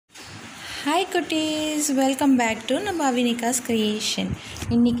Hi குட்டீஸ், welcome back to நம்ம அவினிகாஸ் creation.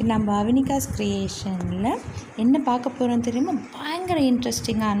 இன்றைக்கி நம்ம அவினிகாஸ் க்ரியேஷனில் என்ன பார்க்க போகிறோம் தெரியுமா? பயங்கர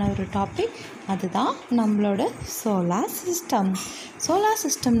இன்ட்ரெஸ்டிங்கான ஒரு டாபிக். அதுதான் நம்மளோட சோலார் சிஸ்டம். சோலார்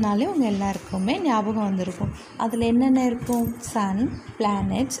சிஸ்டம்னாலே உங்கள் எல்லாருக்குமே ஞாபகம் வந்திருக்கும். அதில் என்னென்ன இருக்கும்? Sun,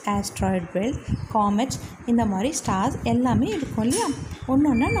 planets, asteroid belt, comets, இந்த மாதிரி ஸ்டார்ஸ் எல்லாமே இருக்கும் இல்லையா?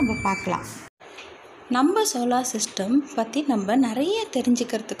 ஒன்று ஒன்றா நம்ம பார்க்கலாம். நம்ம சோலார் சிஸ்டம் பற்றி நம்ம நிறைய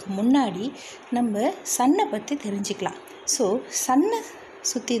தெரிஞ்சுக்கிறதுக்கு முன்னாடி நம்ம சன்னை பற்றி தெரிஞ்சுக்கலாம். ஸோ சன்னை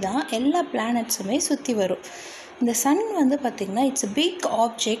சுற்றி தான் எல்லா பிளானட்ஸுமே சுற்றி வரும். இந்த சன் பார்த்திங்கன்னா it's a big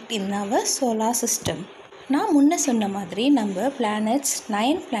object in our solar system. நான் முன்ன சொன்ன மாதிரி நம்ம பிளானட்ஸ்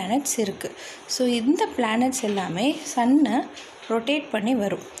 9 பிளானட்ஸ் இருக்குது. ஸோ இந்த பிளானட்ஸ் எல்லாமே சன்னை ரொட்டேட் பண்ணி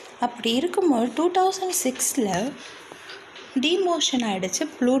வரும். அப்படி இருக்கும்போது 2006 டிமோஷன் ஆகிடுச்சு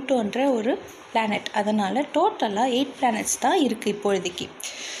ப்ளூட்டோன்ற ஒரு பிளானட். அதனால் டோட்டலாக 8 பிளானட்ஸ் தான் இருக்குது இப்போதைக்கு.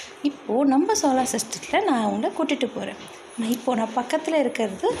 இப்போது நம்ம சோலார் சிஸ்டத்தில் நான் அவங்கள கூட்டிகிட்டு போகிறேன். நான் பக்கத்தில்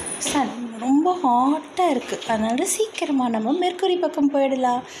இருக்கிறது சன். ரொம்ப ஹாட்டாக இருக்குது, அதனால் சீக்கிரமாக நம்ம மெர்க்குரி பக்கம்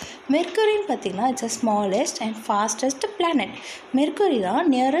போயிடலாம். மெர்க்குரின்னு பார்த்திங்கன்னா it's a smallest and fastest planet. Mercury தான்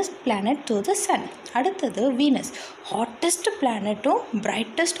nearest planet to the Sun. அடுத்தது வீனஸ். ஹாட்டஸ்ட் பிளானட்டும்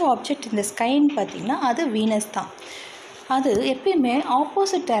பிரைட்டஸ்ட் ஆப்ஜெக்ட் இந்த ஸ்கைன்னு பார்த்திங்கன்னா அது வீனஸ் தான். அது எப்பயுமே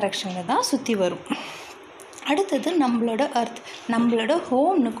ஆப்போசிட் டைரக்ஷனில் தான் சுற்றி வரும். அடுத்தது நம்மளோட எர்த், நம்மளோட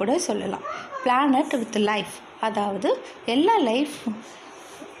ஹோம்னு கூட சொல்லலாம். பிளானட் வித் லைஃப், அதாவது எல்லா லைஃப்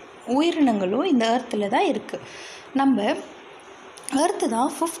உயிரினங்களும் இந்த எர்த்தில் தான் இருக்குது. நம்ம எர்த்து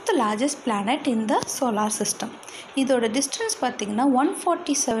தான் 5th லார்ஜஸ்ட் பிளானட் இன் த சோலார் சிஸ்டம். இதோட டிஸ்டன்ஸ் பார்த்திங்கன்னா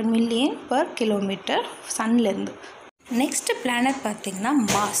 147 million per kilometre சன்லேருந்து. Next planet பார்த்திங்கன்னா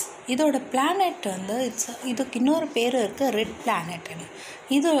மார்ஸ். இதோட பிளானட் இதுக்கு இன்னொரு பேர் இருக்குது, ரெட் பிளானட்னு.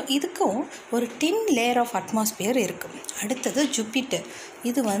 இதுக்கும் ஒரு டின் லேயர் ஆஃப் அட்மாஸ்பியர் இருக்குது. அடுத்தது ஜூபிட்டர்.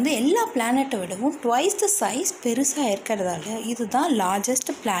 இது எல்லா பிளானட்டை விடவும் ட்வைஸ் த சைஸ் பெருசாக இருக்கிறதால இதுதான்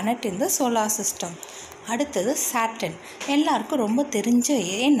லார்ஜஸ்ட் பிளானட் இன் த சோலார் சிஸ்டம். அடுத்தது சாட்டர்ன். எல்லாருக்கும் ரொம்ப தெரிஞ்ச,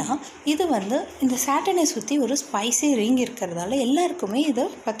 ஏன்னா இது இந்த சாட்டர்னை சுற்றி ஒரு ஸ்பைசி ரிங் இருக்கிறதால எல்லாருக்குமே இதை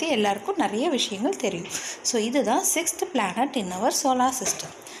பற்றி எல்லாருக்கும் நிறைய விஷயங்கள் தெரியும். ஸோ இதுதான் 6th பிளானட் இன் அவர் சோலார்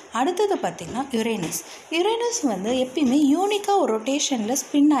சிஸ்டம். அடுத்தது பார்த்திங்கன்னா யுரேனஸ். யுரேனஸ் எப்பயுமே யூனிக்காக ஒரு ரொட்டேஷனில்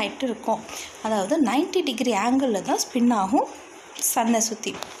ஸ்பின் ஆகிட்டு இருக்கும். அதாவது 90 டிகிரி ஆங்கிளில் தான் ஸ்பின் ஆகும் சன்னை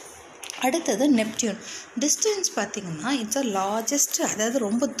சுற்றி. அடுத்தது நெப்டியூன். டிஸ்டன்ஸ் பார்த்திங்கன்னா இட்ஸ் அ லார்ஜஸ்ட், அதாவது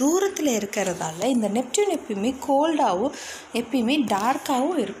ரொம்ப தூரத்தில் இருக்கிறதால இந்த நெப்டியூன் எப்பயுமே கோல்டாகவும் எப்பயுமே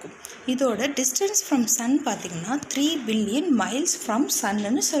டார்க்காகவும் இருக்கும். இதோட டிஸ்டன்ஸ் ஃப்ரம் சன் பார்த்திங்கன்னா 3 பில்லியன் மைல்ஸ் ஃப்ரம்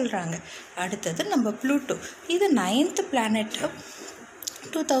சன்னு சொல்கிறாங்க. அடுத்தது நம்ம ப்ளூட்டோ. இது 9th பிளானட்டு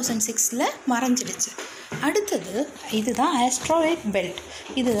 2006 மறைஞ்சிடுச்சு. அடுத்தது இதுதான் ஆஸ்ட்ராய்ட் பெல்ட்.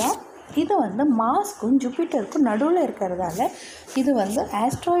 இது மார்ஸ்க்கும் ஜூபிட்டருக்கும் நடுவில் இருக்கிறதால இது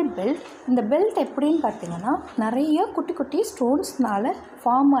ஆஸ்ட்ராய்ட் பெல்ட். இந்த பெல்ட் எப்படின்னு பார்த்திங்கன்னா நிறைய குட்டி குட்டி ஸ்டோன்ஸ்னால்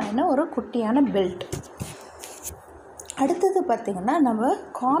ஃபார்ம் ஆன ஒரு குட்டியான பெல்ட். அடுத்தது பார்த்திங்கன்னா நம்ம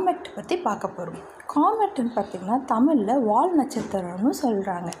காமெட் பற்றி பார்க்க போகிறோம். காமெட்டுன்னு பார்த்திங்கன்னா தமிழில் வால் நட்சத்திரம்னு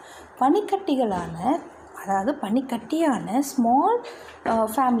சொல்கிறாங்க. பனிக்கட்டியான ஸ்மால்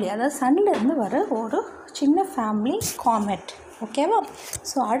ஃபேமிலி, அதாவது சன்லேருந்து வர ஒரு சின்ன ஃபேமிலி காமெட். ஓகேவா?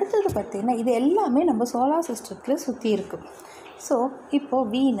 ஸோ அடுத்தது பார்த்திங்கன்னா இது எல்லாமே நம்ம சோலார் சிஸ்டத்தில் சுற்றி இருக்குது. ஸோ இப்போது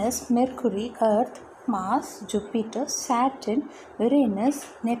Venus, mercury, earth, Mars, Jupiter, Saturn, Uranus,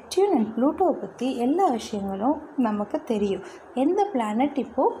 Neptune and ப்ளூட்டோவை பற்றி எல்லா விஷயங்களும் நமக்கு தெரியும். எந்த பிளானட்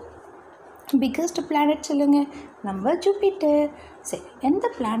இப்போது பிக்கஸ்ட் பிளானட் சொல்லுங்கள்? நம்ம ஜூபிட்டர். சரி, எந்த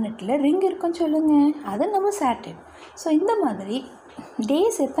பிளானட்டில் ரிங் இருக்குன்னு சொல்லுங்கள்? அது நம்ம சாட்டர்ன். ஸோ இந்த மாதிரி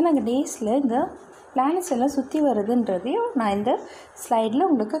எத்தனை டேஸில் இந்த பிளானட்ஸ் எல்லாம் சுற்றி வருதுன்றதையும் நான் இந்த ஸ்லைடில்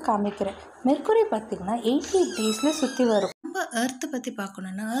உங்களுக்கு காமிக்கிறேன். மெர்க்குரி பார்த்திங்கன்னா 88 டேஸில் சுற்றி வரும். நம்ம எர்த்தை பற்றி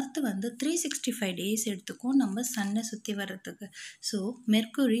பார்க்கணுன்னா எர்த்து 365 டேஸ் எடுத்துக்கும் நம்ம சன்னை சுற்றி வர்றதுக்கு. So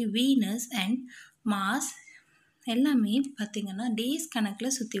mercury, Venus and Mars எல்லாமே பார்த்திங்கன்னா டேஸ்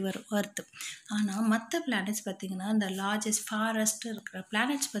கணக்கில் சுற்றி வரும் எர்த்து. ஆனால் மற்ற பிளானட்ஸ் பார்த்திங்கன்னா இந்த லார்ஜஸ்ட் ஃபாரஸ்ட் இருக்கிற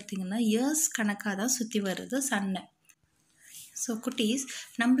பிளானட்ஸ் பார்த்திங்கன்னா இயர்ஸ் கணக்காக தான் சுற்றி வருது சன்னை. ஸோ குட்டீஸ்,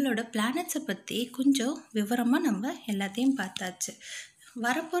 நம்மளோட பிளானட்ஸை பற்றி கொஞ்சம் விவரமாக நம்ம எல்லாத்தையும் பார்த்தாச்சு.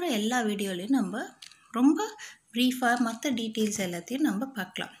 வரப்போகிற எல்லா வீடியோலையும் நம்ம ரொம்ப ப்ரீஃபாக மற்ற டீட்டெயில்ஸ் எல்லாத்தையும் நம்ம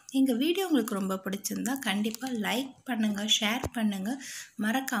பார்க்கலாம். எங்கள் வீடியோ உங்களுக்கு ரொம்ப பிடிச்சிருந்தா கண்டிப்பாக லைக் பண்ணுங்கள், ஷேர் பண்ணுங்கள்,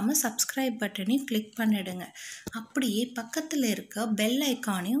 மறக்காமல் சப்ஸ்கிரைப் பட்டனையும் கிளிக் பண்ணிவிடுங்க. அப்படியே பக்கத்தில் இருக்க பெல்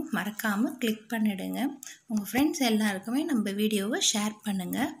ஐக்கானையும் மறக்காமல் கிளிக் பண்ணிவிடுங்க. உங்கள் ஃப்ரெண்ட்ஸ் எல்லாருக்குமே நம்ம வீடியோவை ஷேர்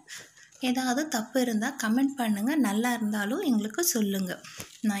பண்ணுங்கள். ஏதாவது தப்பு இருந்தால் கமெண்ட் பண்ணுங்கள், நல்லா இருந்தாலும் எங்களுக்கு சொல்லுங்கள்.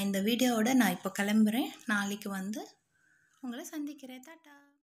 நான் இந்த வீடியோவோட இப்போ கிளம்புறேன். நாளைக்கு உங்களை சந்திக்கிறேன். டாட்டா.